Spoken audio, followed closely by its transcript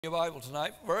Your Bible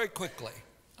tonight very quickly.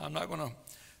 I'm not going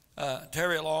to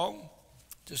tarry long.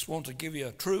 Just want to give you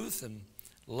a truth and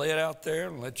lay it out there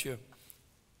and let you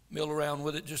mill around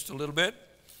with it just a little bit.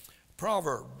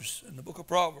 Proverbs, in the book of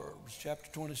Proverbs, chapter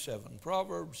 27.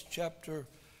 Proverbs, chapter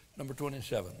number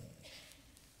 27.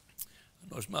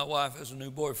 I notice my wife has a new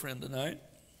boyfriend tonight.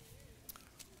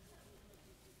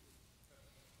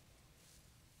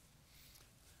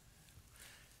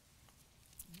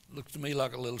 Looks to me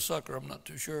like a little sucker. I'm not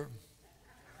too sure.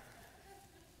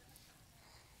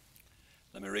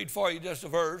 Let me read for you just a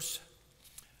verse.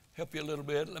 Help you a little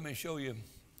bit. Let me show you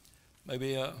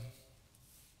maybe a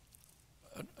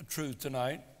truth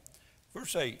tonight.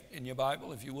 Verse 8 in your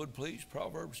Bible, if you would please.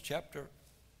 Proverbs chapter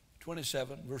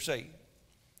 27, verse 8.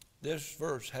 This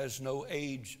verse has no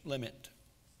age limit.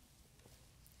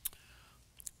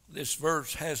 This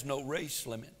verse has no race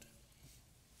limit.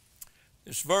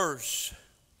 This verse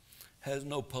has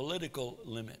no political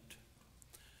limit.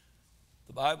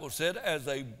 The Bible said, as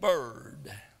a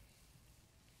bird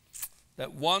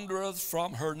that wandereth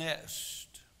from her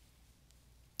nest,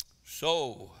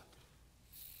 so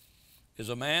is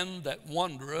a man that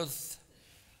wandereth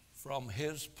from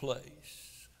his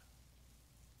place.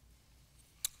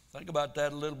 Think about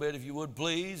that a little bit, if you would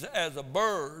please. As a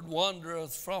bird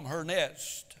wandereth from her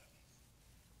nest,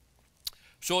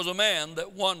 so is a man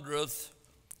that wandereth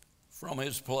from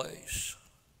his place.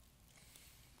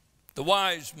 The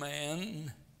wise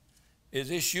man is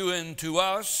issuing to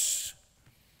us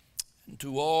and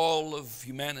to all of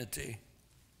humanity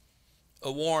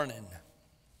a warning.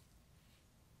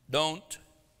 Don't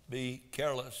be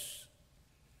careless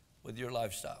with your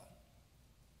lifestyle.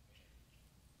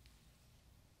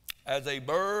 As a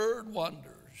bird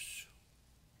wanders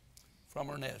from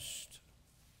her nest,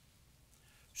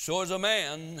 so is a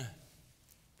man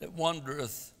that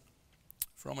wandereth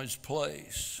from his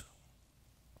place.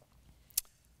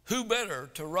 Who better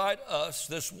to write us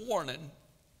this warning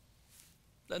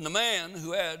than the man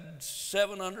who had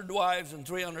 700 wives and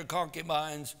 300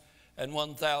 concubines and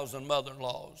 1,000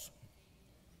 mother-in-laws?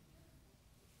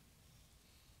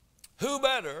 Who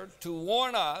better to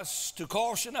warn us, to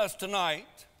caution us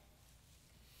tonight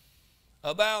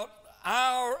about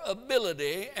our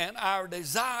ability and our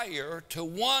desire to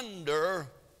wander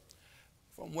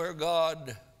from where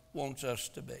God wants us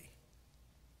to be.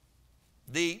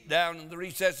 Deep down in the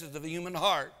recesses of the human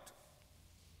heart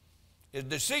is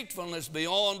deceitfulness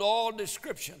beyond all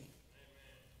description.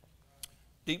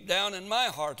 Deep down in my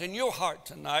heart, in your heart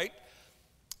tonight,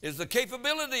 is the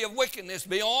capability of wickedness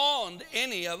beyond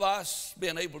any of us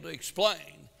being able to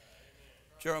explain.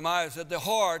 Jeremiah said the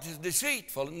heart is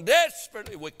deceitful and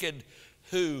desperately wicked.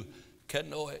 Who can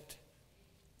know it?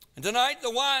 And tonight the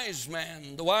wise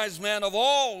man of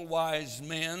all wise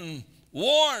men,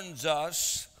 warns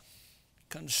us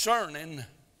concerning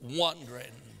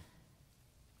wandering.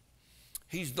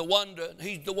 He's the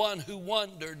one who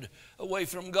wandered away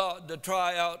from God to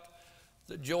try out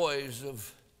the joys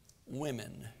of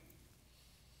women.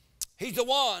 He's the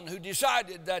one who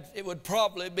decided that it would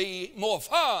probably be more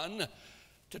fun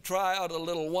to try out a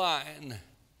little wine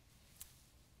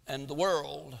and the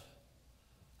world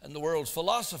and the world's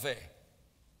philosophy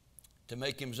to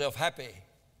make himself happy.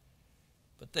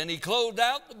 But then he closed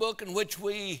out the book in which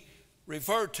we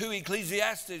refer to,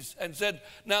 Ecclesiastes, and said,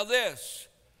 now this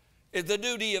is the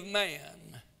duty of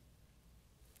man.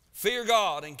 Fear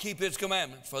God and keep his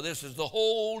commandments, for this is the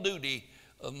whole duty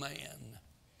of man.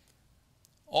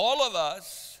 All of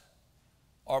us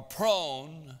are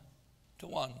prone to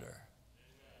wander.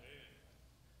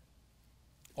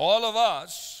 All of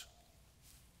us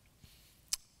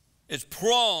is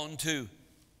prone to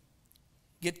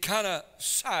get kind of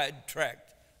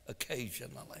sidetracked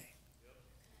occasionally.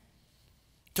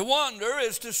 To wander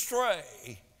is to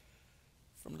stray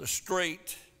from the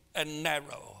straight and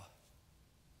narrow.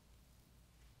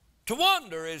 To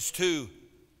wander is to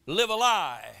live a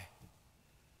lie,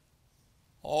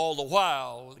 all the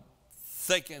while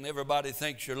thinking everybody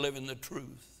thinks you're living the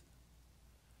truth.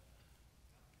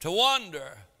 To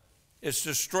wander is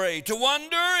to stray. To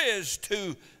wander is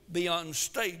to be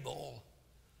unstable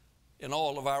in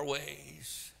all of our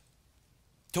ways.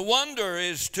 To wander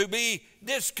is to be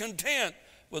discontent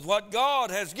with what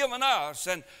God has given us,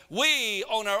 and we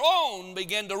on our own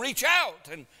begin to reach out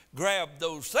and grab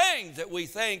those things that we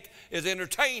think is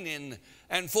entertaining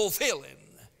and fulfilling.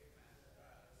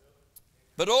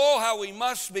 But oh, how we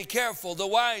must be careful. The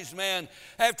wise man,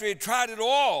 after he tried it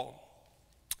all,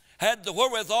 had the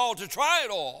wherewithal to try it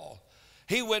all.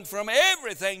 He went from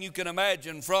everything you can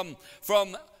imagine, from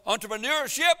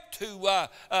entrepreneurship to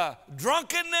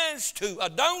drunkenness to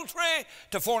adultery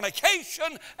to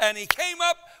fornication, and he came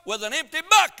up with an empty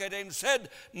bucket and said,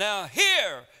 now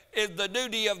here is the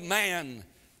duty of man,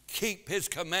 keep his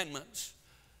commandments.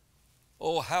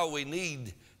 Oh, how we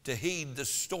need to heed the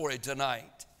story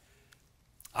tonight.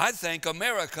 I think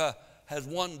America has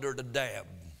wandered a dab.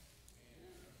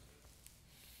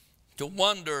 To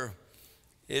wander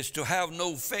is to have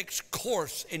no fixed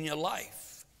course in your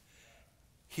life,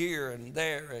 here and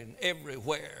there and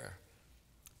everywhere,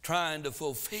 trying to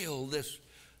fulfill this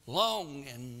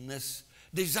longing, this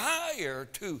desire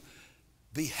to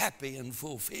be happy and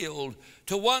fulfilled.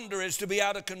 To wander is to be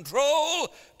out of control.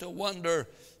 To wander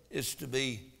is to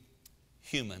be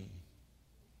human.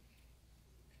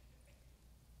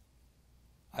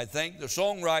 I think the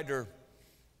songwriter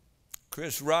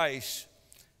Chris Rice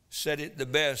said it the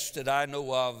best that I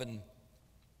know of, and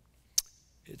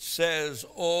it says,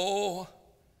 oh,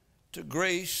 to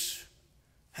grace,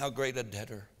 how great a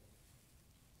debtor.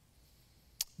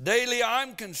 Daily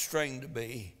I'm constrained to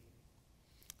be.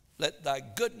 Let thy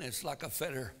goodness like a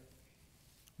fetter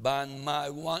bind my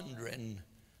wandering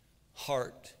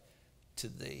heart to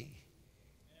thee.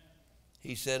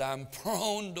 He said, I'm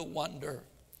prone to wander.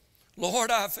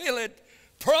 Lord, I feel it.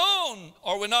 Prone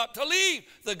are we not to leave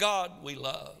the God we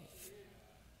love.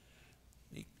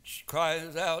 He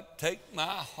cries out, take my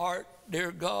heart,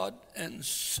 dear God, and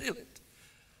seal it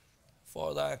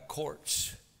for thy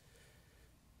courts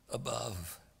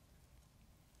above.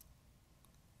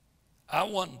 I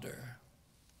wonder,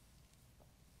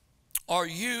 are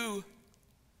you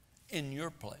in your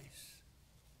place?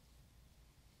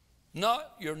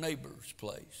 Not your neighbor's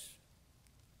place.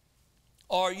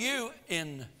 Are you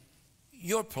in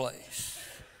your place?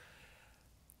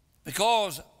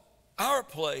 Because our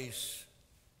place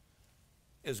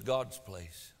is God's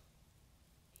place.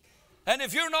 And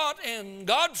if you're not in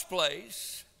God's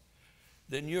place,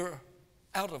 then you're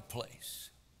out of place.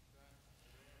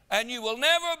 And you will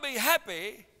never be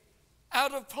happy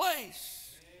out of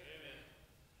place.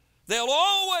 There'll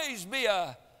always be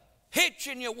a hitch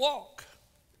in your walk.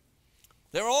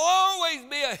 There'll always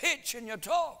be a hitch in your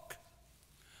talk.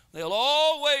 There'll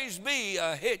always be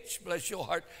a hitch, bless your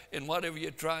heart, in whatever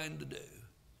you're trying to do.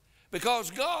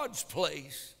 Because God's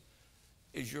place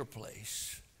is your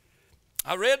place.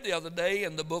 I read the other day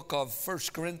in the book of 1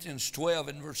 Corinthians 12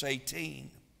 and verse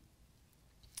 18.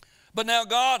 But now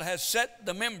God has set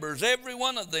the members, every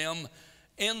one of them,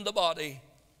 in the body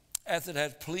as it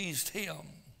has pleased him.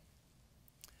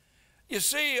 You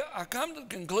see, I come to the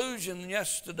conclusion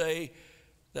yesterday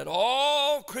that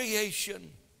all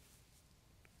creation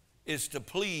is to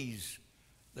please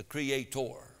the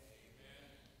Creator.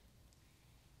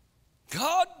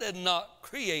 God did not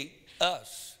create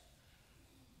us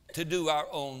to do our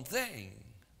own thing.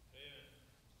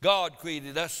 God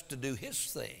created us to do His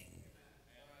thing.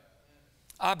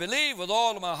 I believe with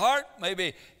all of my heart,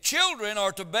 maybe children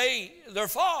are to obey their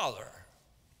father.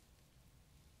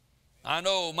 I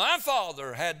know my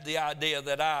father had the idea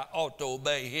that I ought to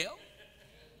obey him.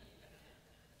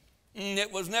 And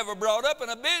it was never brought up in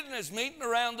a business meeting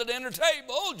around the dinner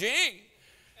table. Oh, gee,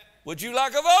 would you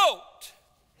like a vote?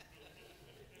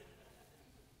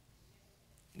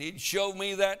 And he'd show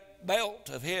me that belt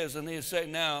of his and he'd say,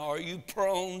 now, are you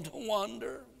prone to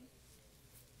wander?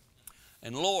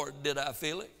 And Lord, did I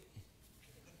feel it?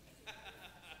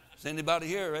 Is anybody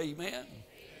here? Amen.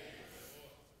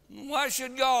 Why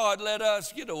should God let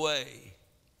us get away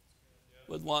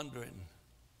with wandering?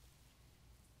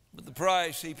 But the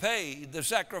price He paid, the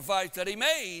sacrifice that He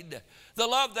made, the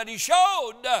love that He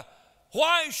showed,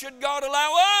 why should God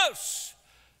allow us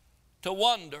to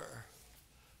wander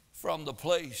from the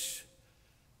place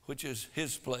which is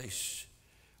His place?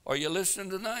 Are you listening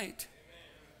tonight?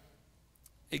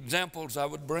 Examples I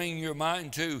would bring your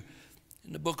mind to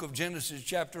in the book of Genesis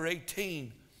chapter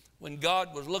 18, when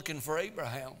God was looking for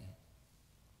Abraham.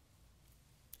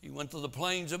 He went to the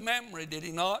plains of Mamre, did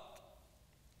He not?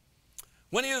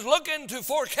 When He was looking to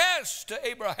forecast to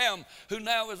Abraham, who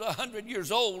now is 100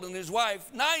 years old, and his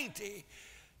wife 90,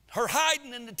 her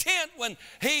hiding in the tent when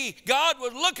God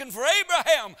was looking for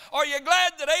Abraham. Are you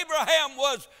glad that Abraham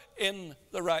was in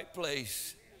the right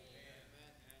place?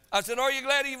 I said, are you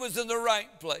glad he was in the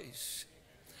right place?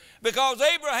 Because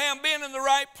Abraham being in the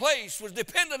right place was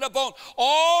dependent upon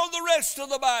all the rest of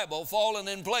the Bible falling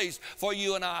in place for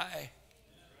you and I.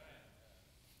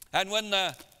 And when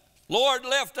the Lord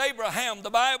left Abraham, the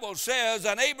Bible says,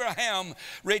 and Abraham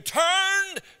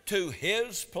returned to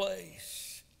his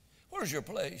place. Where's your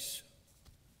place?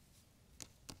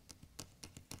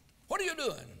 What are you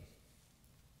doing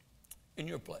in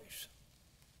your place?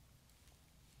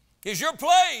 Is your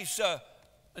place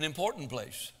an important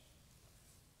place?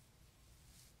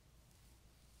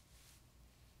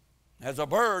 As a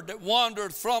bird that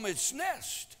wandereth from its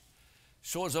nest,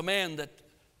 so is a man that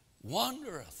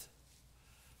wandereth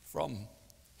from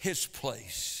his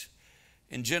place.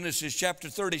 In Genesis chapter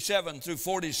 37 through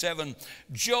 47,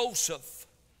 Joseph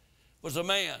was a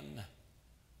man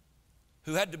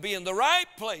who had to be in the right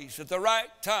place at the right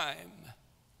time.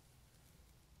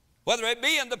 Whether it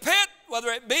be in the pit, whether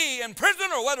it be in prison,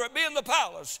 or whether it be in the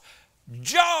palace. Who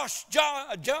is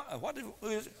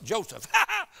it? Joseph.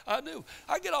 I knew.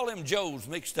 I get all them Joes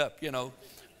mixed up, you know.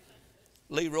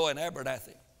 Leroy and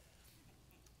Abernathy.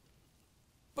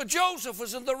 But Joseph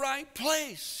was in the right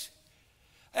place.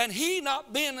 And he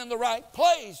not being in the right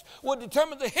place would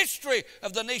determine the history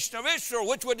of the nation of Israel,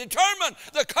 which would determine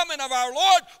the coming of our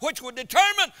Lord, which would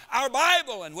determine our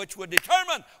Bible, and which would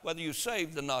determine whether you're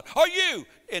saved or not. Are you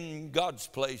in God's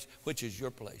place, which is your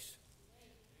place?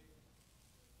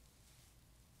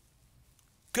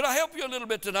 Could I help you a little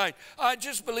bit tonight? I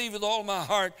just believe with all my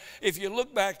heart, if you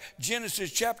look back,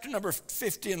 Genesis chapter number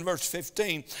 50 and verse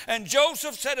 15. And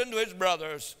Joseph said unto his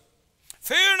brothers,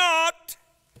 fear not,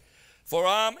 for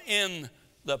I'm in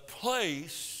the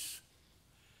place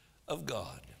of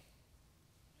God.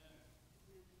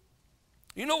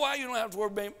 You know why you don't have to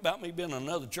worry about me being in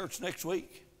another church next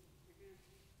week?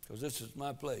 Because this is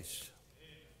my place.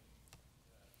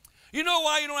 You know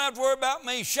why you don't have to worry about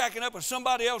me shacking up with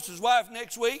somebody else's wife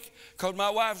next week? Because my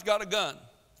wife's got a gun.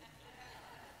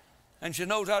 And she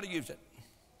knows how to use it.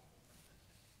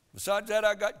 Besides that,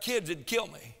 I got kids that'd kill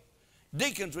me.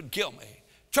 Deacons would kill me.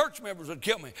 Church members would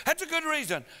kill me. That's a good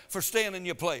reason for staying in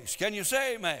your place. Can you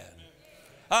say amen?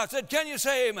 I said, can you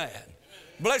say amen?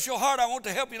 Bless your heart, I want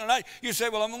to help you tonight. You say,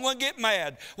 well, I'm going to get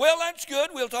mad. Well, that's good.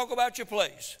 We'll talk about your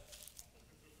place.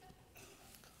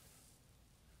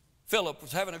 Philip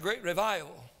was having a great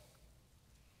revival.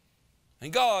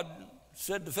 And God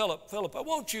said to Philip, Philip, I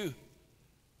want you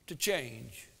to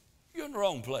change. You're in the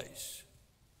wrong place.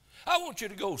 I want you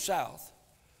to go south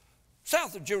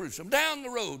of Jerusalem, down the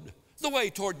road, the way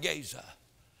toward Gaza.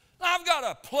 I've got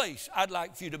a place I'd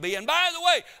like for you to be. And by the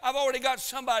way, I've already got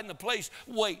somebody in the place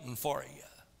waiting for you.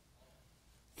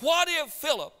 What if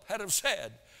Philip had have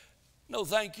said, no,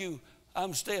 thank you,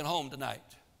 I'm staying home tonight?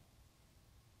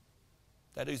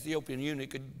 That Ethiopian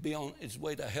eunuch could be on his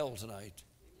way to hell tonight.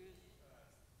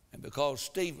 And because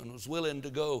Stephen was willing to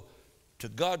go to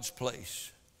God's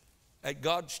place at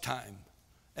God's time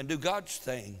and do God's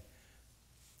thing,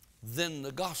 then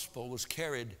the gospel was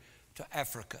carried to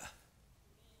Africa.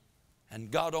 And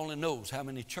God only knows how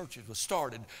many churches were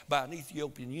started by an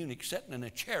Ethiopian eunuch sitting in a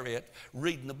chariot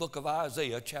reading the book of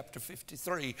Isaiah chapter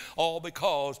 53, all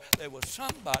because there was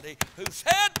somebody who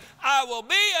said, I will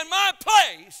be in my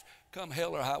place come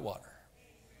hell or high water.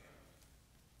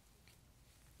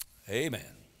 Amen.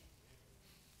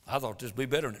 I thought this would be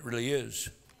better than it really is.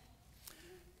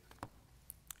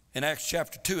 In Acts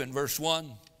chapter 2 and verse 1,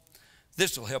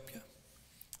 this will help you.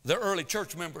 The early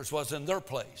church members was in their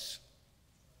place.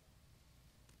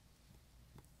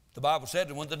 The Bible said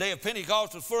that when the day of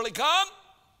Pentecost was fully come,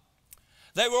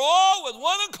 they were all with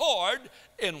one accord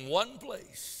in one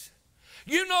place.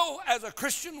 You know, as a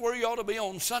Christian, where you ought to be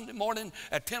on Sunday morning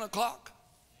at 10 o'clock?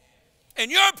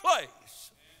 In your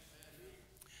place.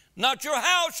 Not your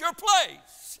house, your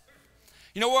place.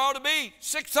 You know where I ought to be?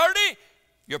 6:30?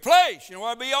 Your place. You know where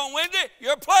I ought to be on Wednesday?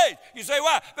 Your place. You say,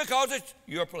 why? Because it's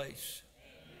your place.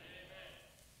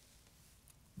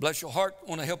 Bless your heart. I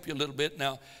want to help you a little bit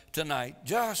now tonight.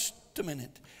 Just a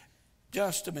minute.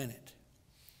 Just a minute.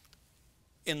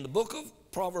 In the book of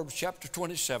Proverbs chapter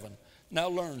 27, now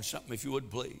learn something if you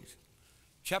would please.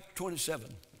 Chapter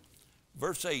 27,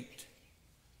 verse 8.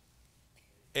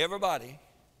 Everybody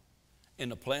in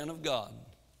the plan of God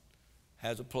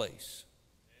has a place.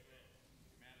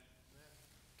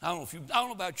 I don't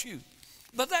know about you,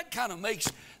 but that kind of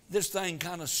makes this thing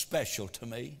kind of special to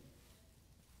me.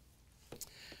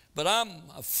 But I'm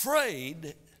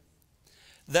afraid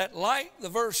that, like the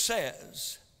verse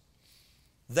says,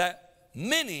 that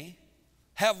many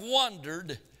have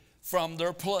wandered from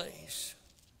their place.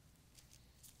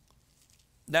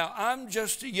 Now, I'm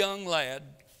just a young lad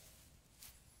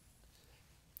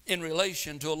in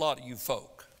relation to a lot of you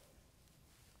folk.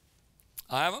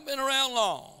 I haven't been around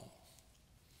long,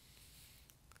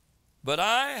 but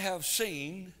I have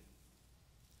seen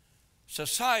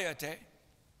society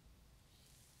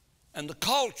and the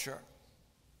culture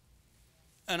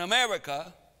in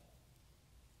America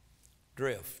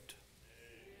drift.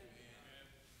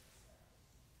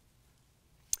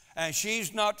 And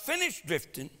she's not finished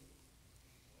drifting.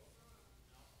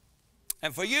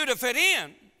 And for you to fit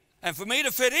in, And for me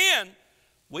to fit in,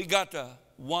 we got to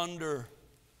wander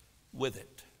with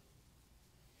it.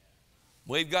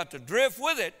 We've got to drift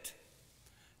with it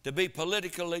to be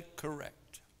politically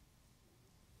correct.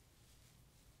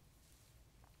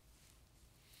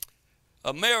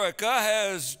 America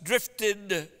has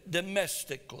drifted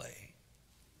domestically.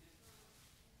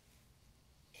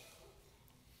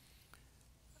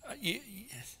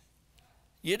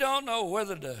 You don't know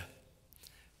whether to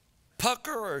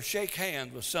pucker or shake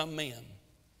hands with some men.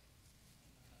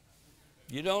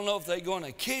 You don't know if they're going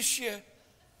to kiss you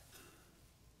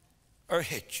or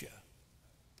hit you.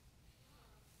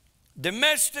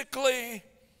 Domestically,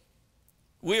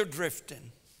 we're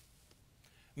drifting.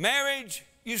 Marriage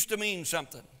used to mean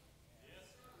something.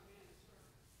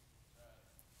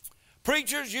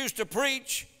 Preachers used to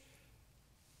preach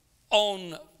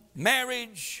on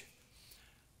marriage,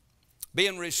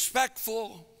 being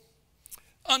respectful,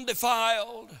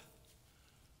 undefiled.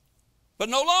 But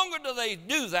no longer do they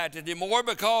do that anymore,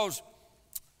 because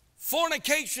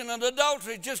fornication and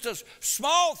adultery is just a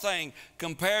small thing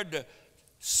compared to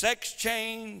sex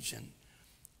change and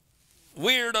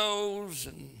weirdos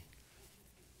and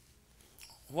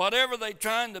whatever they're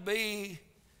trying to be,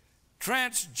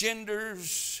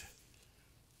 transgenders.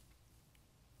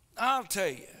 I'll tell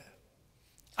you,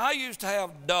 I used to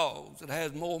have dogs that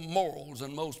has more morals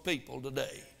than most people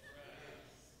today.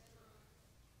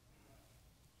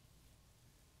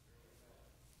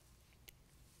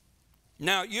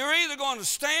 Now, you're either going to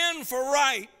stand for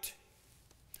right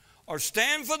or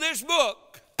stand for this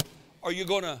book, or you're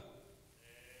going to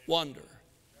wander.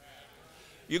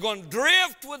 You're going to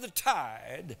drift with the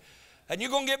tide, and you're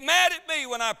going to get mad at me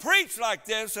when I preach like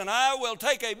this, and I will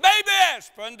take a baby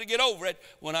aspirin to get over it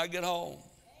when I get home.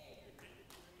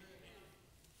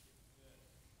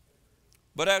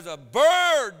 But as a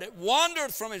bird that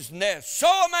wandereth from his nest, so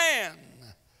a man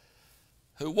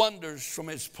who wanders from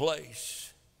his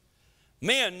place.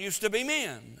 Men used to be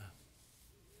men.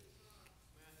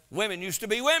 Women used to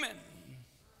be women.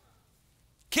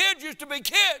 Kids used to be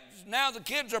kids. Now the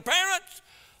kids are parents,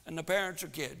 and the parents are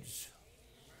kids.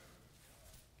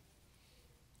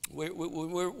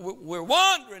 We're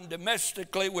wandering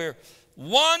domestically. We're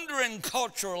wandering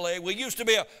culturally. We used to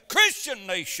be a Christian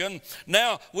nation.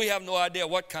 Now we have no idea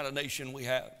what kind of nation we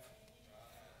have.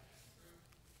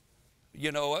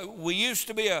 You know, we used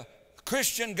to be a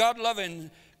Christian,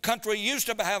 God-loving country. Used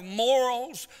to have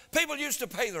morals. People used to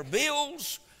pay their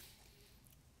bills.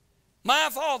 My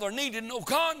father needed no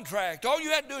contract. All you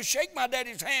had to do is shake my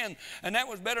daddy's hand, and that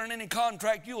was better than any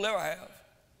contract you'll ever have.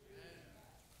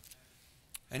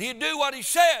 And he'd do what he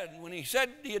said. When he said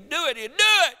he'd do it, he'd do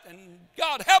it. And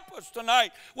God help us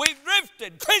tonight. We've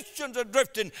drifted. Christians are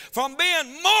drifting from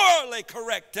being morally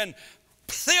correct and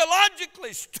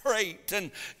theologically straight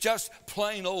and just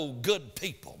plain old good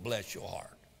people, bless your heart.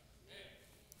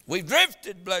 We've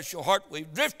drifted, bless your heart.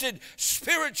 We've drifted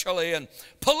spiritually and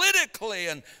politically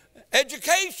and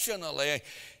educationally.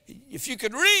 If you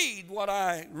could read what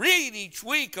I read each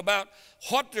week about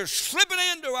what they're slipping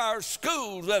into our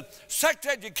schools with sex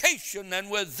education and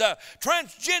with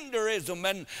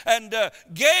transgenderism and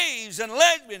gays and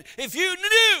lesbians, if you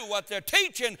knew what they're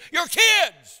teaching your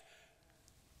kids,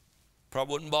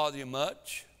 probably wouldn't bother you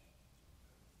much,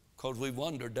 because we've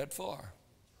wandered that far.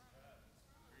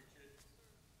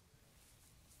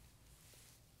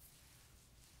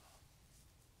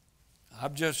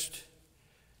 I'm just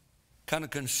kind of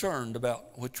concerned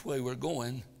about which way we're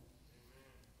going.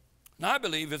 And I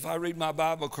believe, if I read my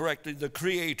Bible correctly, the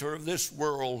creator of this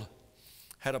world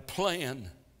had a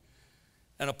plan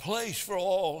and a place for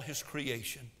all his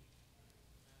creation.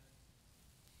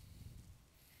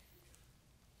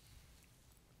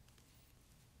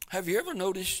 Have you ever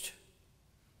noticed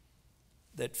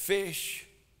that fish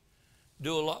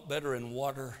do a lot better in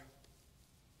water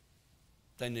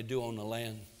than they do on the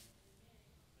land?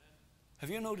 Have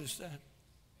you noticed that?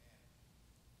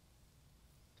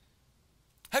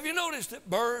 Have you noticed that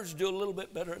birds do a little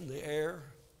bit better in the air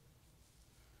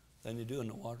than they do in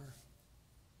the water?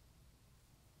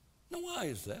 Now, why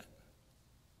is that?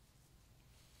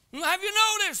 Have you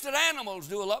noticed that animals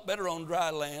do a lot better on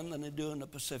dry land than they do in the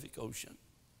Pacific Ocean?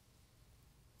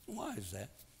 Why is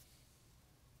that?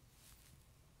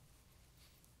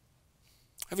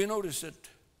 Have you noticed that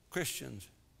Christians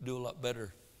do a lot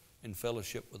better in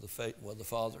fellowship with the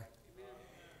Father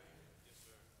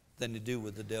than they do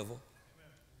with the devil?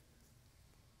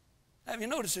 Have you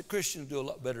noticed that Christians do a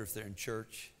lot better if they're in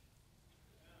church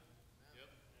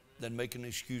than making an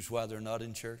excuse why they're not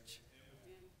in church?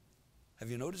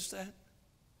 Have you noticed that?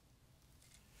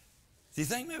 Do you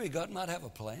think maybe God might have a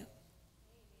plan?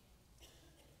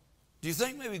 Do you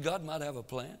think maybe God might have a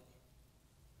plan?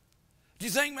 Do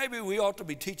you think maybe we ought to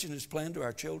be teaching His plan to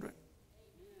our children?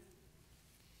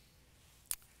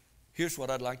 Here's what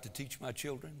I'd like to teach my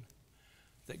children.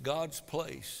 That God's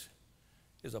place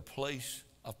is a place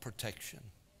of protection.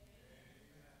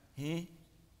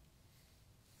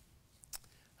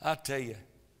 I tell you,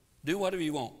 do whatever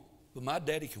you want, but my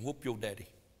daddy can whoop your daddy.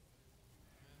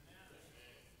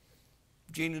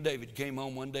 Gina David came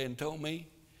home one day and told me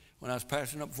when I was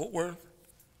passing up Fort Worth,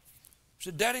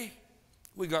 said, Daddy,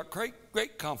 we got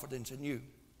great confidence in you.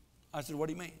 I said, what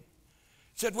do you mean?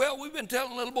 He said, well, we've been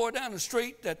telling a little boy down the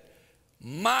street that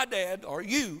my dad or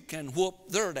you can whoop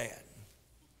their dad.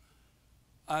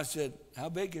 I said, how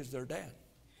big is their dad?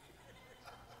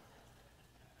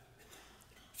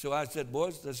 So I said,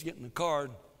 boys, let's get in the car.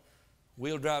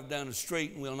 We'll drive down the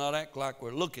street and we'll not act like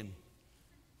we're looking.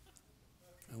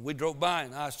 And we drove by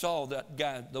and I saw that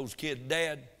guy, those kids'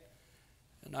 dad,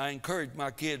 and I encouraged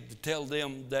my kid to tell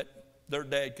them that their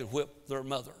dad could whip their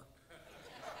mother.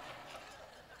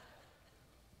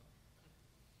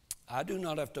 I do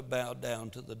not have to bow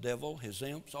down to the devil, his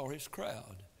imps, or his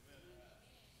crowd.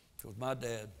 Because my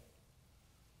dad,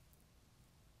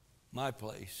 my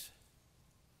place,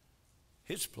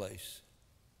 his place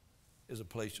is a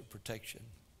place of protection.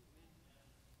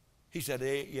 He said,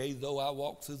 yea, though I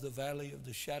walk through the valley of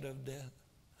the shadow of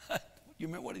death. You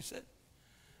remember what he said?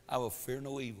 I will fear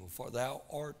no evil, for thou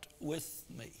art with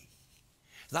me.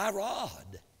 Thy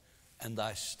rod and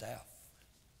thy staff,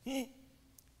 they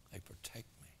protect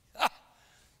me.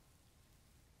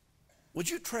 Would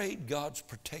you trade God's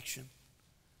protection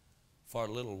for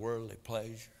a little worldly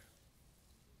pleasure?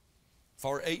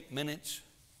 For 8 minutes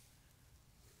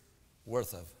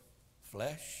worth of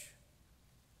flesh?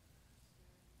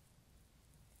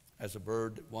 As a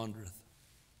bird that wandereth,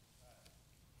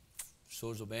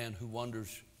 so is a man who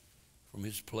wanders from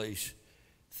his place.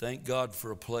 Thank God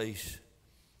for a place.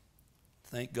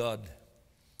 Thank God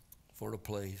for a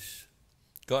place.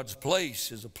 God's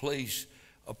place is a place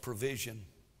of provision.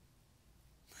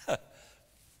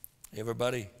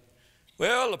 Everybody,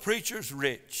 well, the preacher's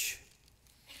rich.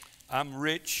 I'm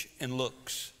rich in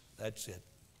looks. That's it.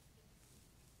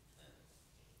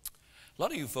 A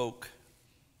lot of you folk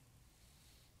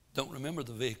don't remember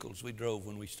the vehicles we drove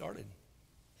when we started.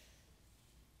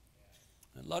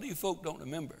 And a lot of you folk don't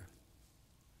remember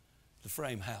the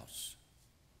frame house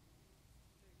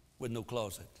with no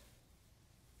closet,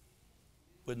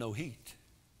 with no heat.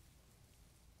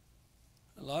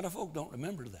 A lot of folk don't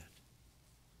remember that.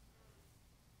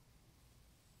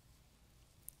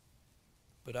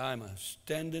 But I'm a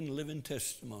standing, living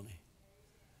testimony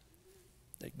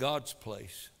that God's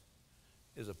place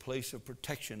is a place of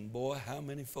protection. Boy, how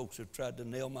many folks have tried to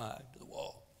nail my hide to the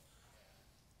wall?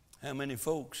 How many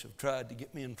folks have tried to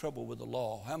get me in trouble with the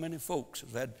law? How many folks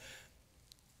have had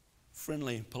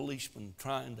friendly policemen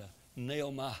trying to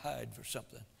nail my hide for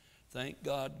something? Thank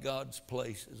God, God's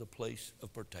place is a place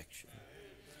of protection.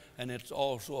 And it's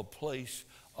also a place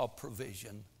of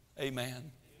provision.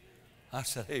 Amen. I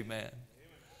said amen.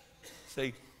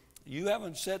 See, you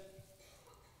haven't sat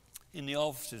in the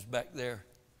offices back there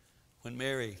when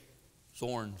Mary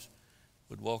Zorns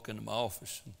would walk into my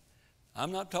office.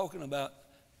 I'm not talking about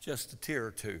just a tear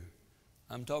or two.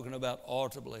 I'm talking about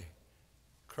audibly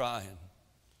crying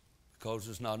because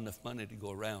there's not enough money to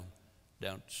go around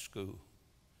down to school.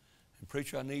 And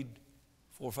preacher, I need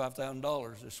 $4,000 or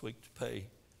 $5,000 this week to pay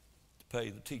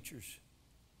the teachers.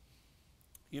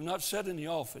 You've not sat in the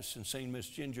office and seen Miss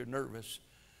Ginger nervous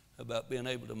about being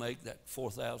able to make that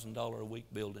 $4,000 a week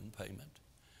building payment.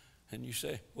 And you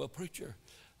say, well, preacher,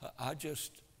 I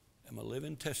just am a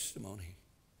living testimony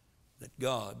that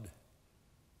God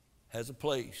has a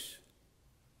place,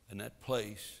 and that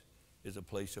place is a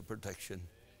place of protection.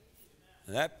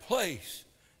 And that place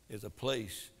is a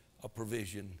place of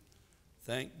provision.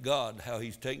 Thank God how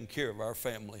He's taken care of our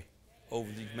family over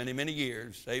these many, many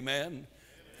years. Amen.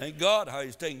 Thank God how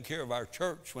He's taking care of our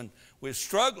church when we're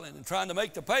struggling and trying to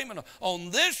make the payment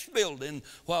on this building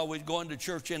while we're going to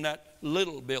church in that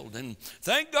little building.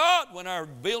 Thank God when our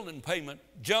building payment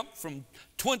jumped from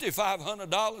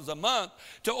 $2,500 a month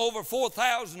to over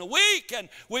 $4,000 a week, and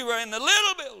we were in the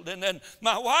little building, and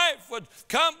my wife would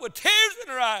come with tears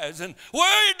in her eyes and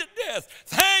worried to death.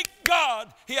 Thank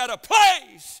God He had a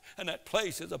place, and that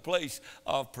place is a place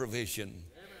of provision.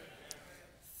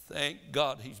 Thank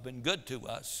God He's been good to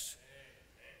us.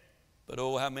 But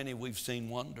oh, how many we've seen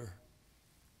wander.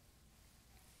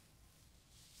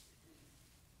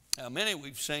 How many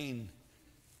we've seen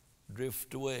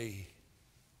drift away.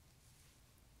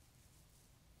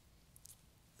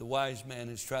 The wise man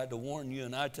has tried to warn you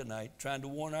and I tonight, trying to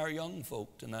warn our young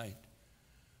folk tonight.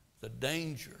 the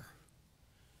danger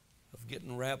of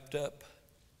getting wrapped up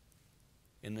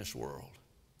in this world.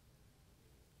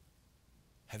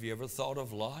 Have you ever thought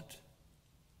of Lot?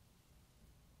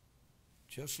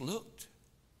 Just looked.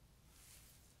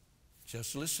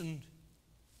 Just listened.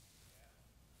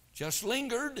 Just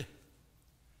lingered.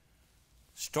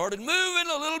 Started moving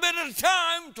a little bit at a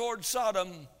time toward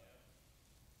Sodom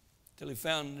till he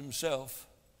found himself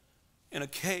in a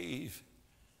cave,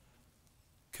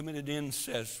 committed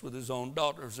incest with his own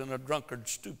daughters in a drunkard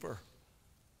stupor.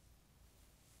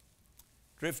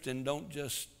 Drifting don't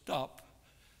just stop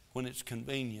when it's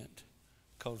convenient,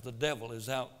 because the devil is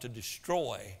out to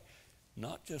destroy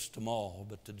not just them all,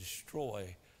 but to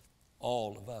destroy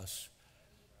all of us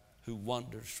who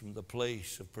wanders from the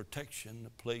place of protection, the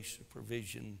place of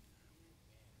provision.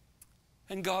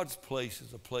 And God's place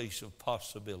is a place of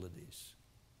possibilities.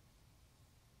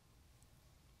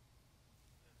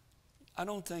 I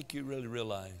don't think you really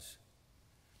realize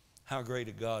how great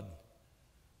a God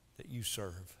that you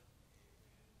serve.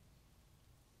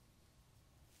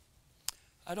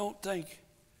 I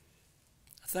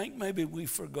think maybe we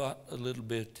forgot a little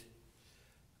bit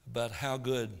about how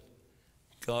good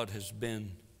God has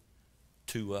been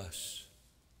to us.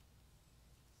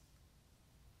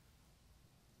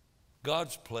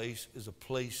 God's place is a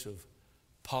place of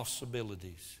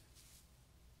possibilities.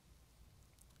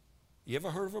 You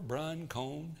ever heard of a Brian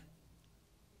Cone?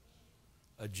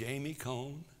 A Jamie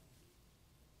Cone?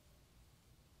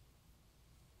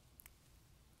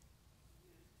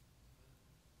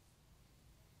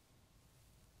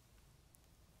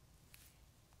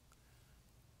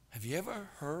 Have you ever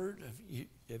heard,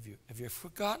 have you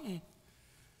forgotten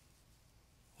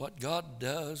what God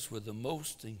does with the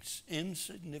most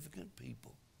insignificant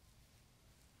people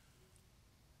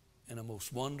in a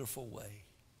most wonderful way?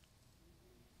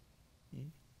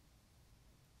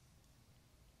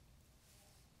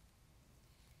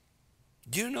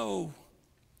 Do you know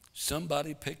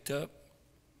somebody picked up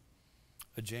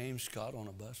a James Scott on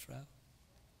a bus route?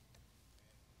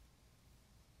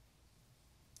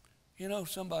 You know,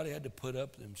 somebody had to put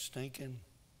up them stinking,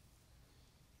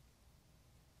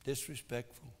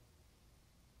 disrespectful,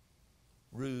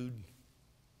 rude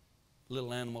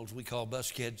little animals we call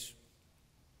bus kids.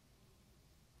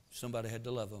 Somebody had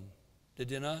to love them. Did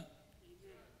they not?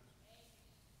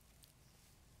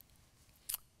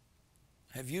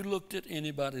 Have you looked at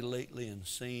anybody lately and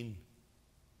seen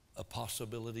a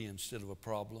possibility instead of a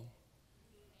problem?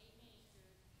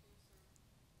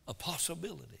 A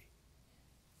possibility.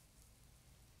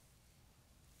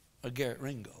 A Garrett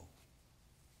Ringo.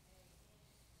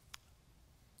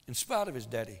 In spite of his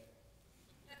daddy.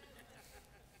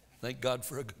 Thank God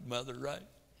for a good mother, right?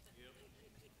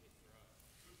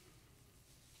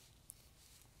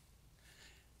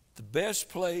 The best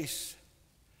place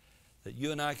that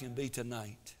you and I can be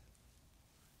tonight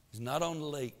is not on the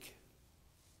lake.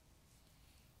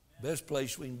 The best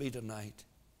place we can be tonight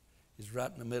is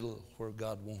right in the middle where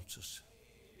God wants us.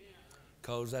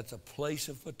 Because that's a place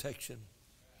of protection.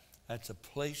 That's a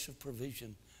place of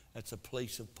provision. That's a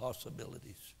place of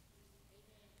possibilities.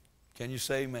 Can you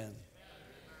say amen? Amen?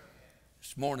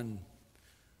 This morning,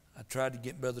 I tried to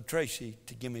get Brother Tracy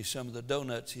to give me some of the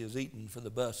donuts he was eating for the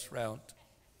bus route.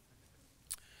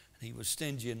 He was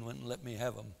stingy and wouldn't let me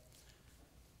have them.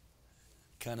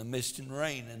 Kind of mist and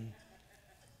rain. And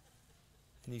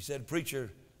he said,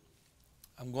 "Preacher,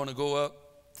 I'm going to go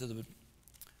up to the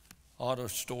auto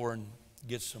store and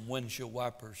get some windshield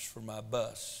wipers for my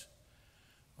bus."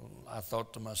 Well, I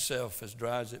thought to myself, as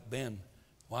dry as it been,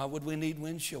 why would we need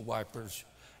windshield wipers?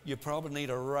 You probably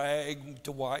need a rag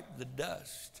to wipe the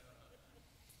dust.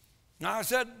 Now I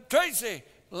said, "Tracy,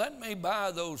 let me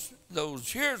buy those.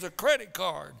 Here's a credit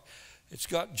card. It's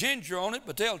got ginger on it,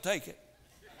 but they'll take it."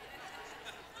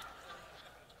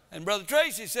 And Brother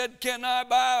Tracy said, "Can I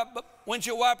buy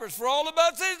windshield wipers for all the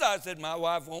buses?" I said, "My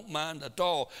wife won't mind at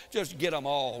all. Just get them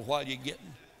all while you're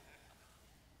getting."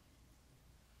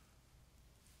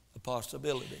 A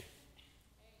possibility.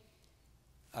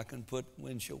 I can put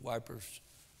windshield wipers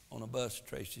on a bus,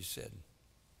 Tracy said.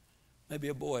 Maybe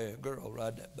a boy or a girl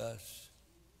ride that bus.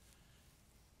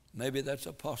 Maybe that's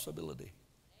a possibility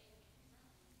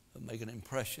of making an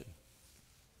impression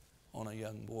on a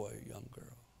young boy or young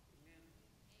girl.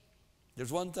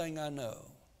 There's one thing I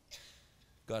know.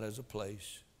 God has a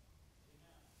place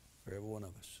for every one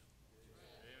of us.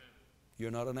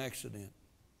 You're not an accident.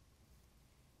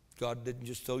 God didn't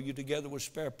just throw you together with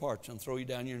spare parts and throw you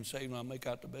down here and say, "Well, make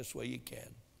out the best way you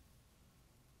can."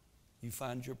 You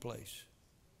find your place.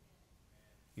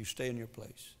 You stay in your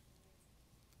place.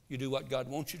 You do what God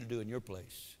wants you to do in your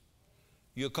place.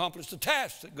 You accomplish the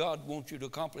task that God wants you to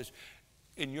accomplish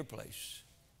in your place.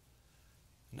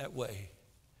 And that way,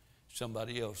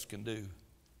 somebody else can do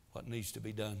what needs to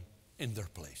be done in their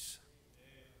place.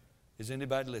 Is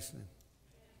anybody listening?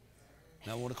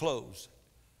 Now I want to close,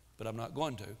 but I'm not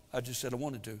going to. I just said I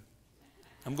wanted to.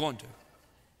 I'm going to.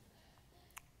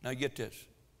 Now get this.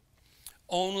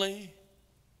 Only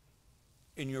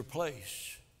in your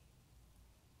place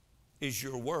is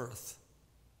your worth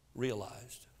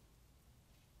realized.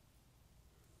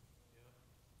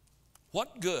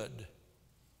 What good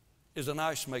is an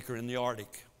ice maker in the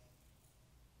Arctic?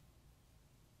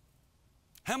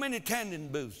 How many tanning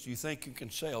booths do you think you can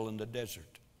sell in the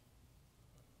desert?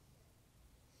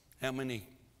 How many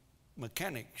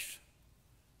mechanics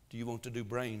do you want to do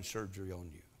brain surgery on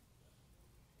you?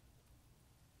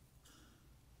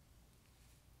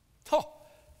 Oh,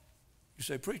 you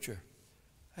say, preacher,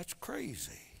 that's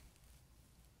crazy.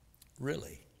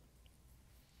 Really?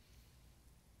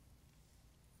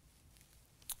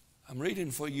 I'm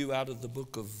reading for you out of the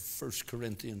book of 1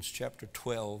 Corinthians chapter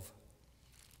 12.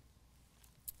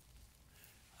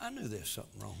 I knew there's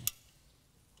something wrong.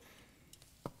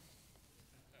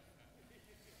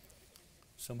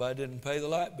 Somebody didn't pay the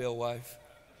light bill, wife.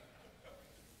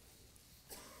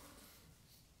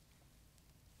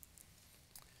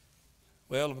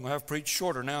 Well, I'm going to have to preach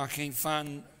shorter now. I can't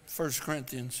find 1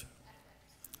 Corinthians.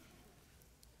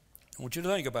 I want you to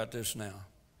think about this now.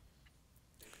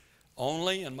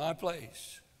 Only in my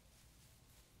place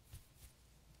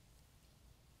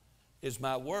is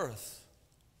my worth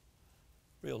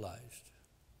realized.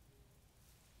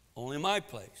 Only in my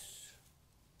place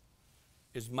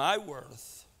is my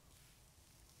worth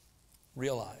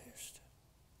realized.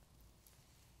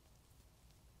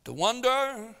 To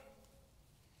wander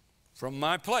from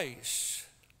my place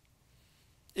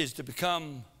is to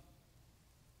become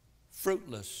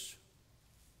fruitless,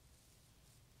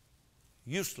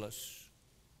 useless,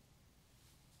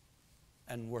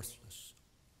 and worthless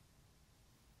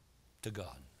to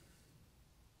God.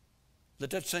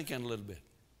 Let that sink in a little bit.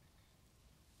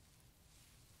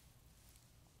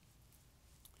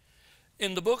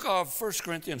 In the book of 1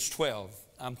 Corinthians 12,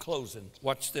 I'm closing.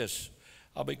 Watch this.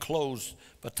 I'll be closed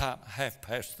by the time half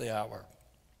past the hour.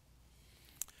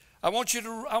 I want you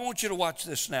to watch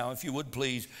this now, if you would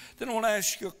please. Then I want to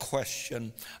ask you a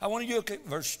question. I want you to look at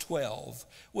verse 12.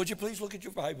 Would you please look at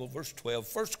your Bible, verse 12.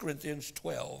 1 Corinthians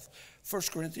 12. 1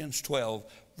 Corinthians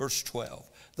 12, verse 12.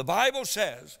 The Bible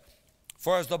says,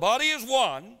 for as the body is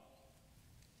one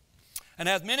and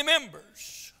hath many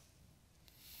members,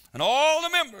 and all the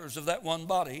members of that one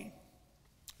body,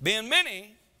 being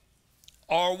many,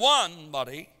 are one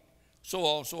body, so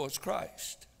also is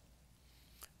Christ.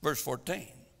 Verse 14.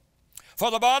 For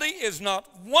the body is not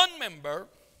one member,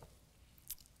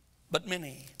 but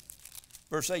many.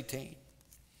 Verse 18.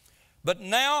 But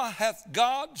now hath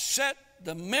God set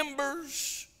the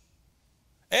members,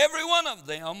 every one of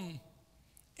them,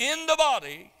 in the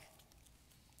body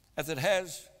as it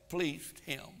has pleased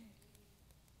him.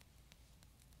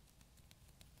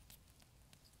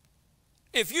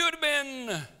 If you'd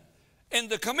been in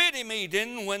the committee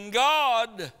meeting when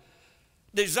God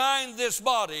designed this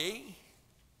body,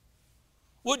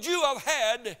 would you have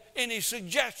had any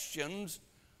suggestions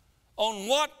on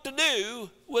what to do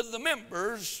with the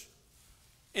members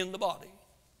in the body?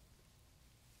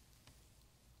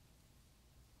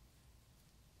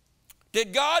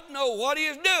 Did God know what he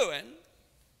is doing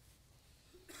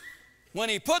when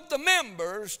he put the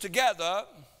members together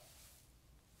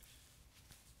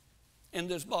in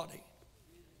this body?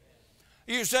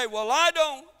 You say, well, I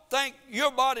don't think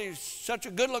your body's such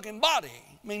a good-looking body.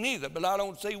 Me neither, but I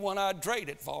don't see one I'd trade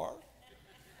it for.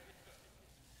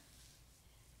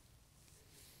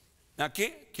 Now,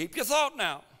 keep your thought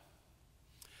now.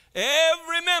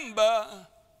 Every member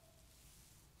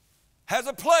has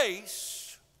a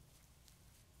place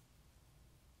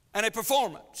and a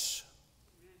performance.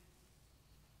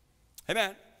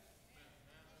 Amen.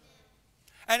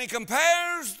 And he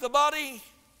compares the body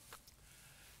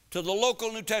to the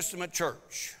local New Testament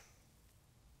church.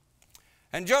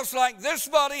 And just like this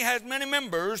body has many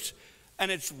members, and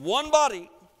it's one body,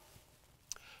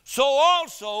 so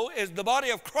also is the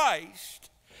body of Christ,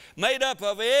 made up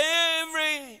of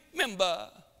every member,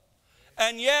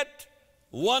 and yet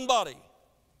one body.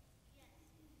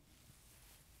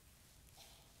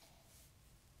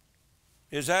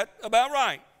 Is that about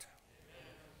right?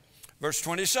 Verse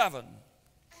 27.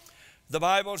 The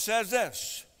Bible says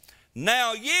this,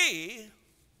 now ye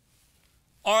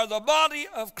are the body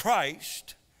of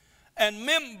Christ and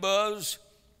members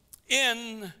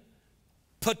in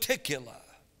particular.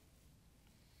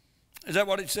 Is that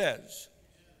what it says?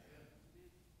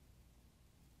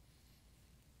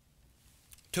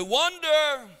 To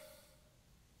wander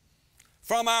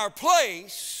from our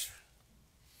place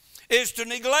is to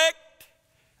neglect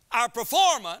our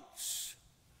performance,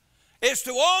 is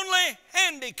to only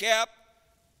handicap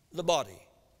the body.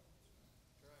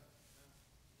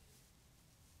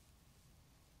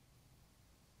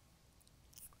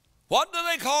 What do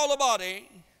they call a body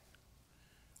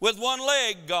with one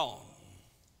leg gone?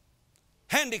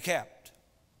 Handicapped.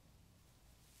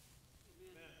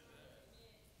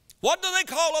 What do they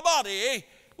call a body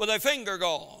with a finger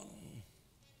gone?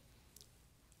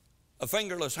 A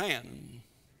fingerless hand.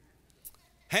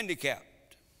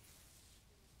 Handicapped.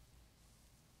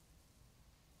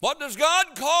 What does God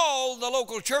call the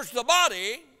local church? The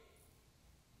body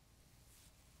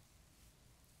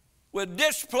with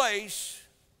displaced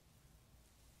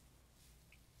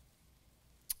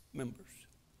members.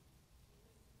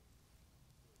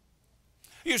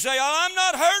 You say, oh, I'm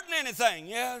not hurting anything.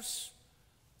 Yes,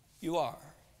 you are.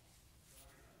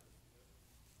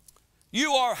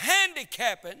 You are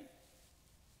handicapping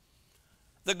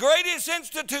the greatest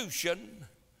institution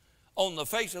on the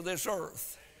face of this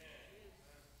earth.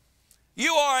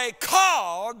 You are a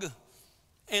cog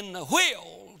in the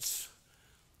wheels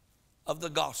of the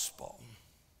gospel.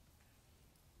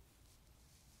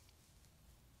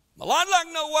 Well, I'd like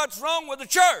to know what's wrong with the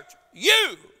church.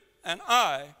 You and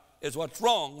I is what's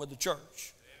wrong with the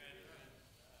church.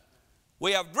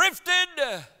 We have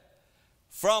drifted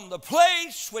from the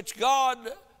place which God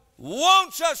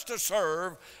wants us to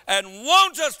serve and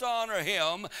wants us to honor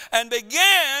Him, and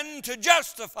begin to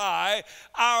justify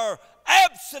our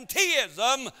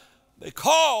absenteeism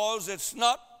because it's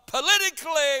not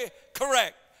politically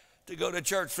correct to go to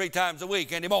church 3 times a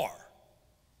week anymore.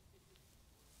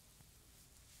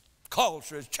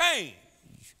 Culture has changed.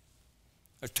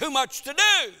 There's too much to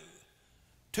do,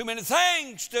 too many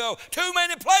things to do, too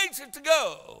many places to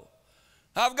go.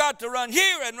 I've got to run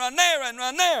here and run there and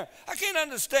run there. I can't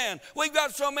understand. We've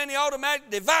got so many automatic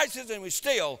devices and we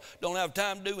still don't have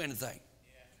time to do anything.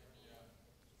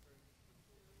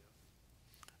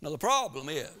 Now the problem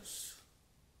is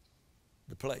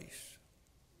the place.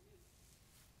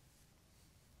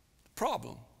 The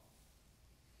problem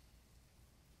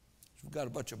is we've got a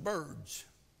bunch of birds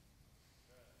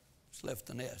that's left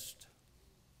the nest.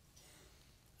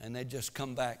 And they just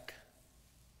come back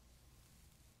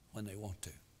when they want to.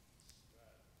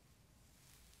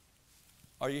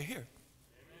 Are you here?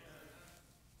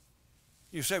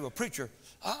 You say, well, preacher,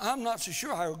 I'm not so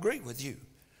sure I agree with you.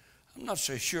 I'm not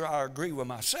so sure I agree with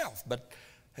myself, but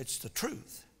it's the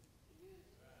truth.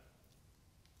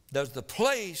 Does the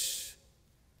place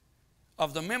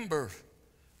of the member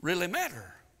really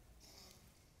matter?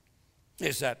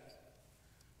 Is that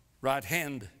right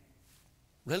hand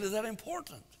really that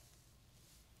important?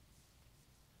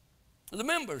 The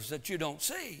members that you don't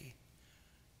see,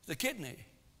 the kidney,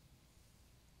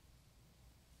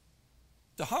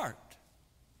 the heart,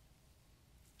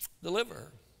 the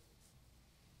liver,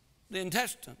 the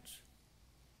intestines.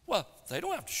 Well, they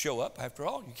don't have to show up. After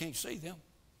all, you can't see them.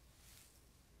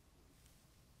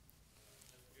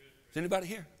 Is anybody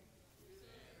here?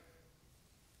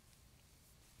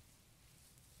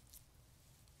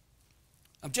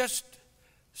 I'm just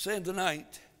saying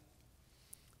tonight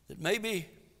that maybe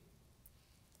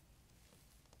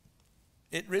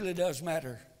it really does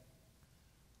matter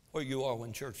where you are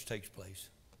when church takes place.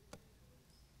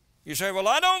 You say, well,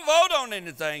 I don't vote on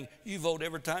anything. You vote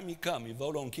every time you come. You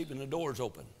vote on keeping the doors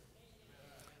open.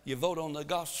 You vote on the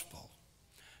gospel.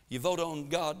 You vote on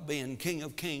God being King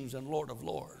of Kings and Lord of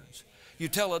Lords. You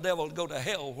tell the devil to go to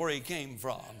hell where he came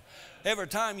from. Every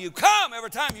time you come, every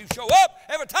time you show up,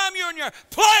 every time you're in your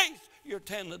place, you're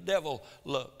telling the devil,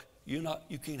 look, you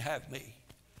can't have me.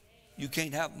 You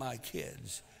can't have my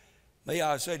kids. May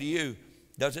I say to you,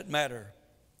 does it matter?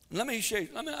 Let me show you.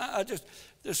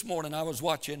 This morning I was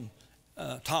watching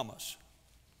Thomas.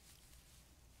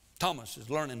 Thomas is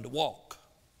learning to walk.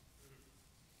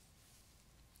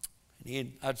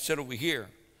 And I'd sit over here,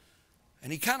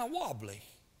 and he kind of wobbly.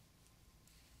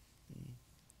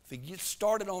 If he gets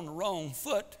started on the wrong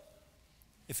foot,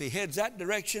 if he heads that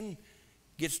direction,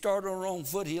 gets started on the wrong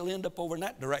foot, he'll end up over in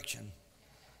that direction.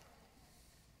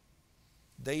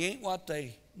 They ain't what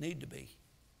they need to be.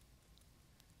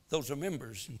 Those are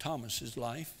members in Thomas's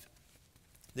life.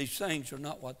 These things are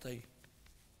not what they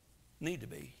need to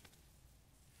be.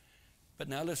 But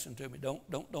now listen to me.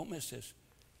 Don't miss this.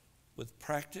 With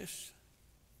practice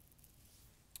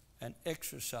and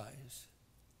exercise,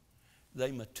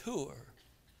 they mature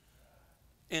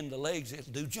in the legs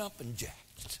that do jumping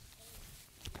jacks.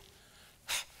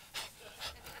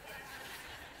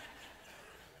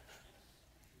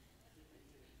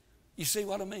 You see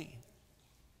what I mean?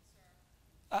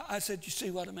 I said, you see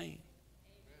what I mean?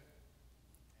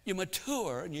 You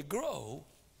mature and you grow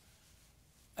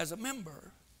as a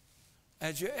member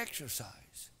as you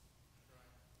exercise.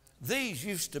 These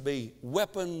used to be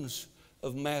weapons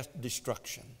of mass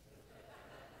destruction.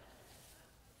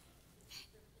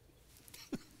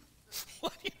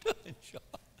 What are you doing, Sean?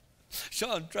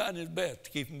 Sean's trying his best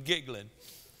to keep him giggling.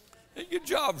 Your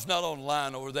job's not on the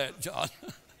line over that, John.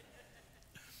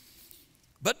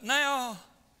 But now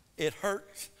it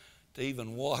hurts to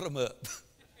even wad them up.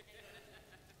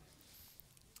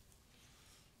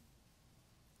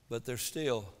 But they're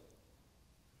still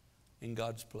in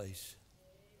God's place.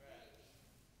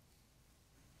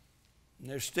 And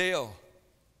they're still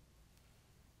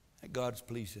at God's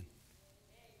pleasing.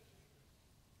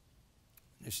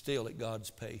 They're still at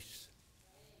God's pace.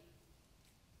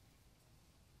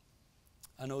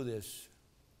 I know this.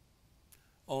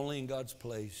 Only in God's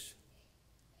place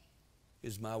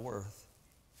is my worth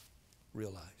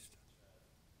realized.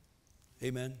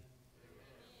 Amen?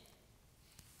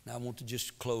 Now I want to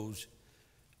just close.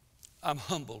 I'm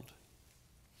humbled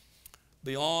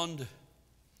beyond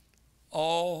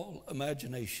all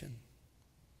imagination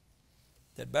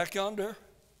that back yonder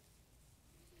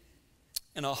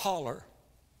in a holler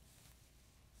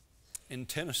in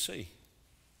Tennessee,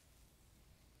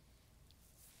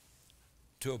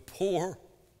 to a poor,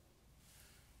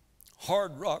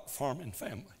 hard rock farming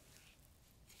family,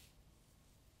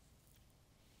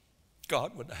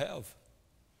 God would have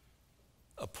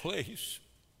a place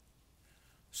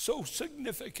so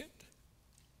significant,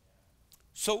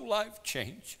 so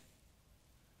life-changing,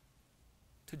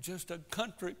 to just a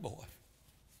country boy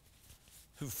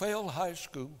who failed high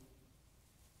school,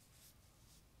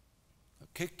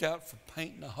 kicked out for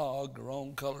painting a hog the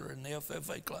wrong color in the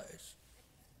FFA class,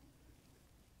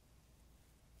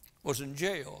 was in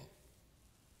jail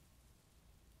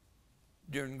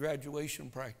during graduation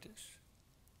practice,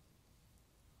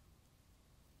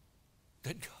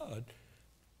 that God,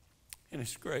 in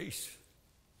His grace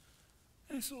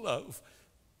and His love,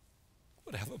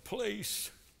 would have a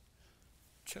place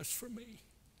just for me.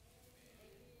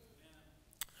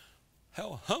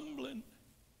 How humbling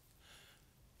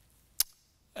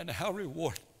and how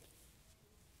rewarding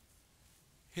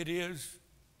it is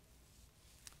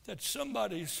that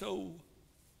somebody so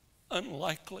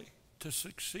unlikely to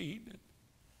succeed,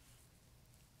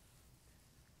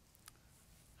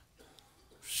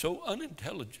 so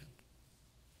unintelligent,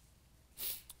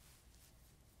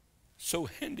 so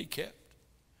handicapped,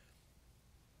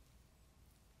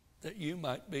 that you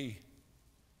might be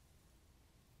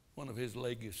one of His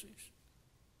legacies.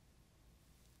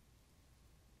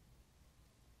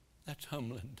 That's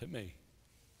humbling to me,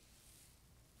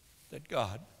 that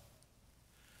God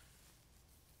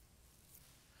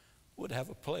would have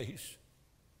a place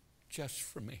just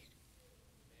for me.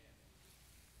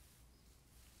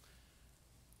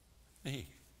 Me.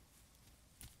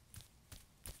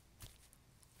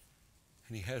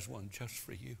 And He has one just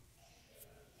for you.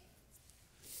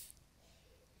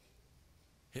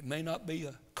 It may not be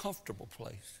a comfortable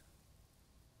place.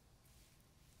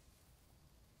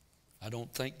 I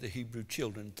don't think the Hebrew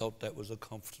children thought that was a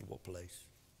comfortable place.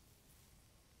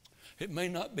 It may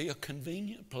not be a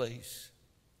convenient place,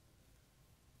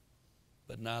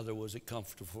 but neither was it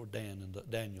comfortable for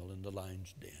Daniel in the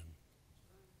lion's den.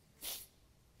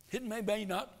 It may be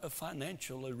not a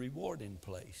financially rewarding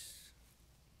place.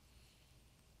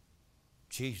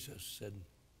 Jesus said,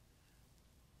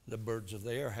 the birds of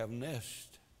the air have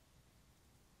nests,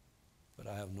 but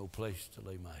I have no place to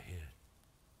lay my head.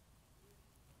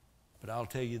 But I'll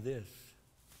tell you this,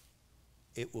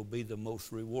 it will be the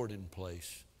most rewarding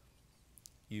place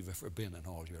you've ever been in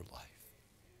all your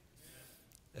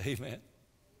life. Amen.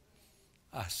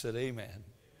 I said amen.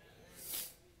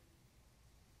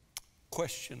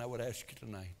 Question I would ask you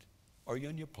tonight, are you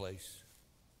in your place?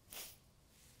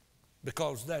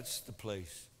 Because that's the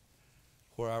place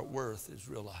where our worth is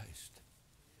realized.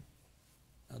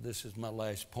 Now this is my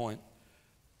last point.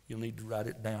 You'll need to write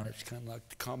it down. It's kind of like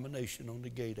the combination on the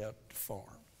gate out at the farm.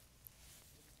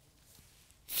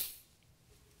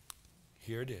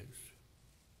 Here it is.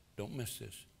 Don't miss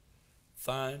this.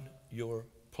 Find your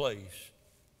place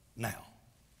now.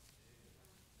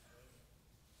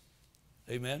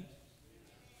 Amen?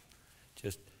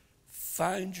 Just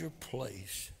find your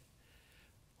place.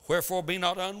 Wherefore be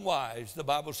not unwise, the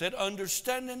Bible said,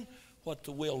 understanding what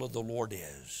the will of the Lord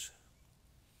is.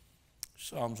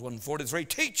 Psalms 143,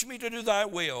 teach me to do thy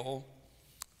will,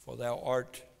 for thou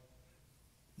art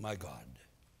my God.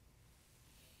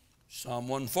 Psalm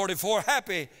 144,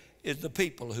 happy is the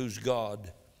people whose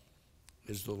God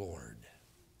is the Lord.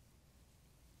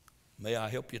 May I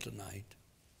help you tonight?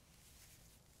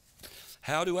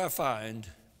 How do I find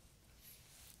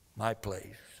my place?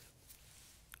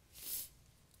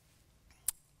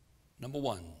 Number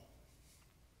one,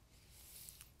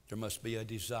 there must be a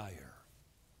desire.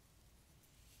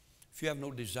 If you have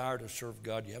no desire to serve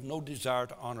God, you have no desire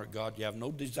to honor God, you have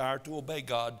no desire to obey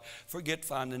God, forget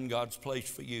finding God's place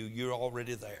for you. You're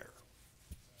already there.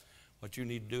 What you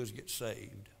need to do is get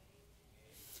saved.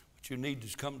 What you need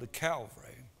is come to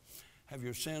Calvary, have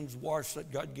your sins washed,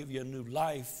 let God give you a new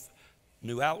life,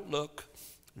 new outlook,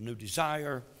 a new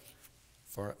desire.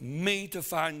 For me to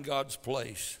find God's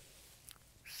place,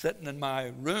 sitting in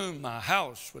my room, my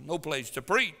house, with no place to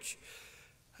preach,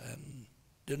 and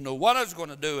didn't know what I was going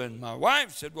to do. And my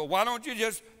wife said, well, why don't you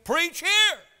just preach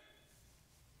here?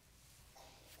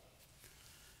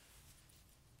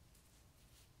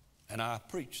 And I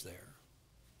preached there.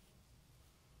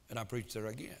 And I preached there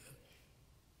again.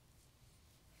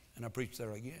 And I preached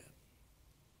there again.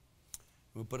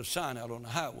 We put a sign out on the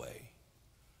highway.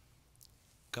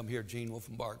 Come here, Gene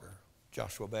Wolfenbarger,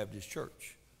 Joshua Baptist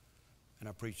Church. And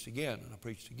I preached again, and I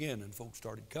preached again, and folks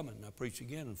started coming. And I preached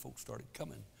again, and folks started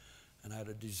coming. And I had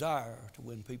a desire to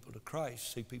win people to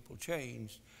Christ, see people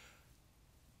changed.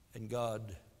 And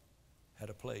God had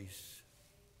a place.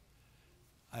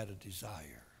 I had a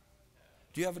desire.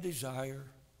 Do you have a desire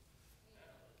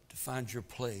to find your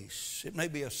place? It may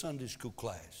be a Sunday school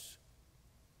class.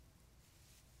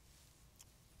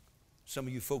 Some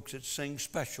of you folks that sing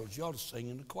specials, you ought to sing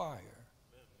in the choir.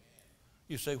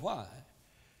 You say, why?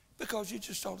 Because you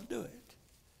just ought to do it.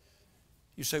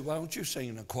 You say, why don't you sing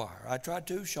in the choir? I tried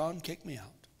to. Sean kicked me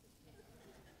out.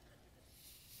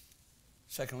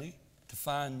 Secondly, to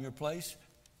find your place,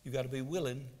 you got to be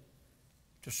willing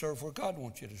to serve where God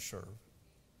wants you to serve,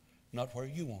 not where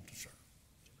you want to serve.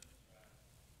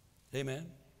 Amen?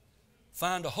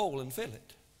 Find a hole and fill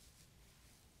it.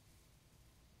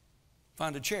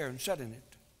 Find a chair and sit in it.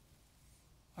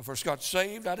 I first got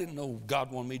saved. I didn't know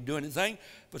God wanted me to do anything,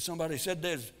 but somebody said,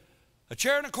 there's a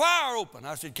chair in the choir open.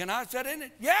 I said, can I sit in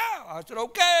it? Yeah. I said,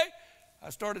 okay. I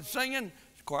started singing.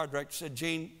 The choir director said,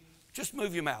 Gene, just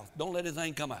move your mouth. Don't let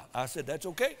anything come out. I said, that's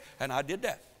okay. And I did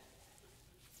that.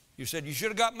 You said you should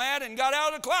have got mad and got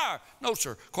out of the choir. No,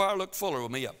 sir. Choir looked fuller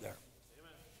with me up there.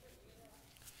 Amen.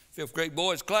 Fifth grade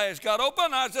boys class got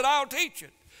open. I said, I'll teach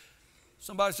it.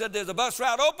 Somebody said, there's a bus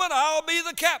route open. I'll be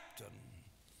the captain.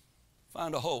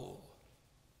 Find a hole.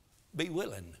 Be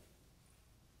willing.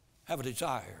 Have a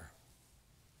desire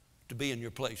to be in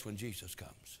your place when Jesus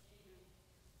comes.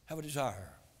 Have a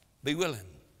desire. Be willing.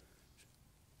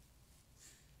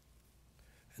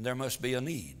 And there must be a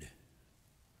need.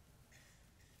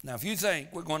 Now, if you think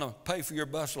we're going to pay for your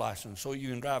bus license so you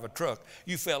can drive a truck,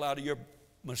 you fell out of your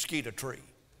mosquito tree.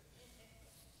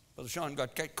 Brother Sean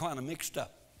got kind of mixed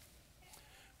up.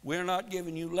 We're not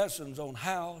giving you lessons on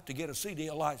how to get a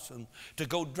CDL license to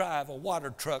go drive a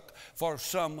water truck for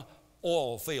some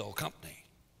oil field company.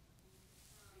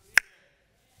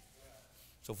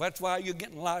 So if that's why you're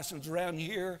getting licensed around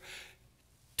here,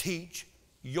 teach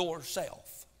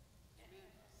yourself.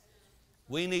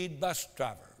 We need bus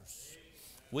drivers.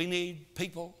 We need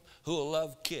people who will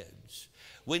love kids.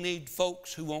 We need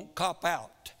folks who won't cop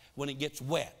out when it gets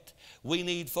wet. We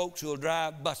need folks who will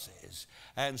drive buses.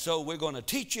 And so we're going to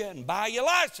teach you and buy your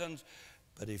license.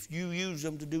 But if you use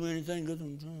them to do anything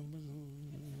good,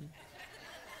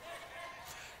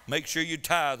 make sure you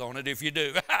tithe on it if you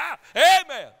do.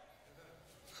 Amen.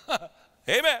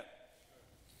 Amen.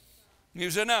 You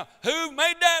say, now, who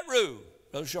made that rule?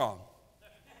 Brother Sean.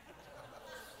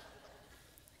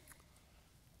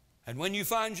 And when you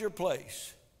find your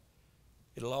place,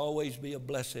 it'll always be a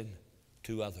blessing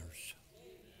to others.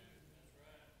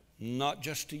 Not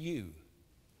just to you,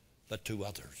 but to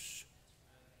others.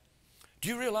 Do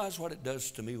you realize what it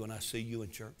does to me when I see you in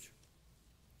church?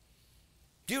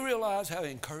 Do you realize how it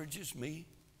encourages me?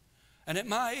 And at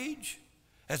my age,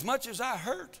 as much as I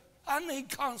hurt, I need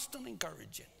constant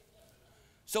encouraging.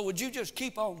 So would you just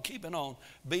keep on keeping on,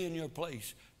 be in your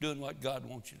place, doing what God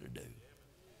wants you to do?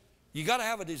 You got to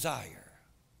have a desire.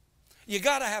 You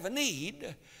got to have a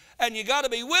need, and you got to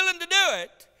be willing to do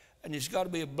it, and it's got to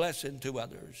be a blessing to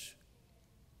others.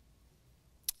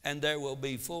 And there will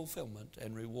be fulfillment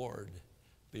and reward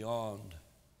beyond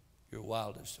your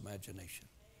wildest imagination.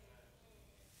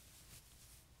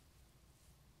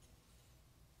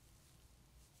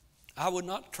 I would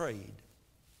not trade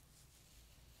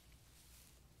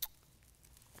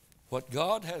what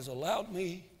God has allowed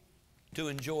me to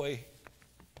enjoy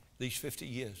these 50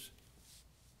 years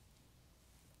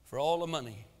for all the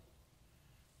money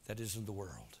that is in the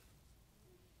world.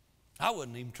 I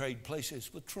wouldn't even trade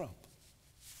places with Trump.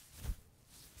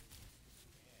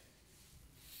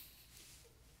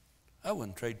 I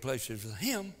wouldn't trade places with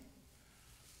him.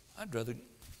 I'd rather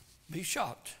be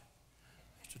shocked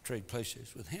to trade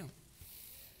places with him.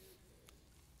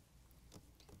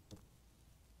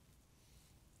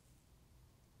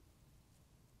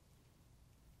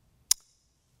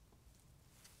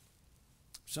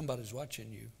 Somebody's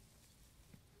watching you.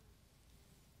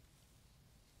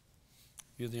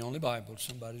 You're the only Bible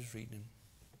somebody's reading.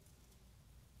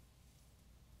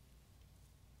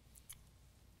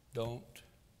 Don't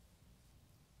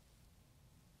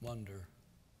wander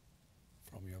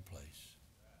from your place.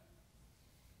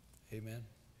 Amen.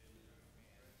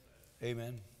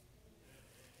 Amen.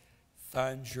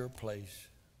 Find your place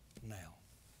now.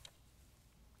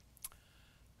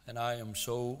 And I am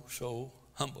so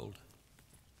humbled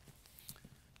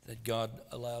that God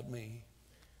allowed me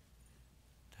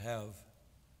to have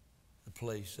the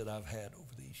place that I've had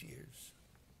over these years.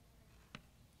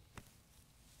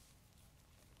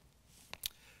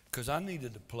 Because I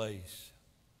needed a place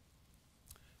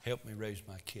to help me raise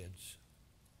my kids.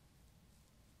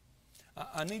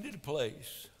 I needed a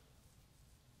place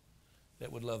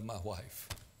that would love my wife.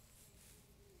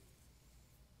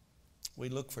 We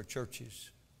looked for churches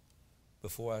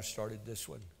before I started this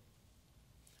one.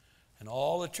 And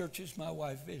all the churches my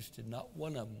wife visited, not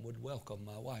one of them would welcome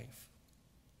my wife.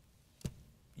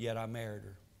 Yet I married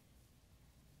her.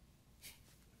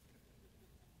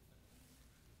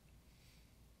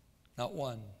 Not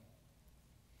one.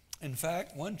 In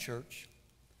fact, one church,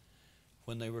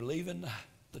 when they were leaving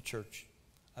the church,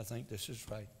 I think this is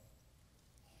right,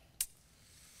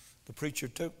 the preacher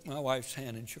took my wife's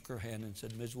hand and shook her hand and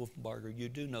said, Ms. Wolfenbarger, you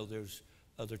do know there's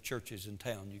other churches in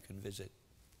town you can visit.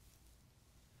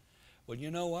 Well,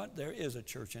 you know what? There is a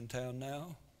church in town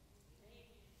now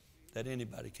that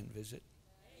anybody can visit.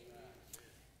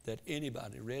 That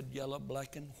anybody, red, yellow,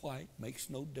 black, and white, makes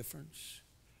no difference.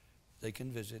 They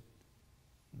can visit.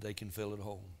 They can feel at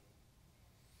home.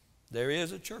 There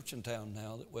is a church in town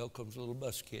now that welcomes little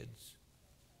bus kids.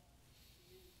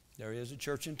 There is a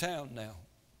church in town now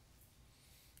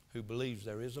who believes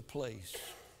there is a place,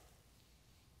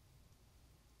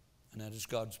 and that is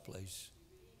God's place.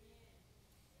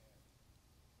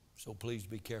 So please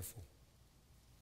be careful.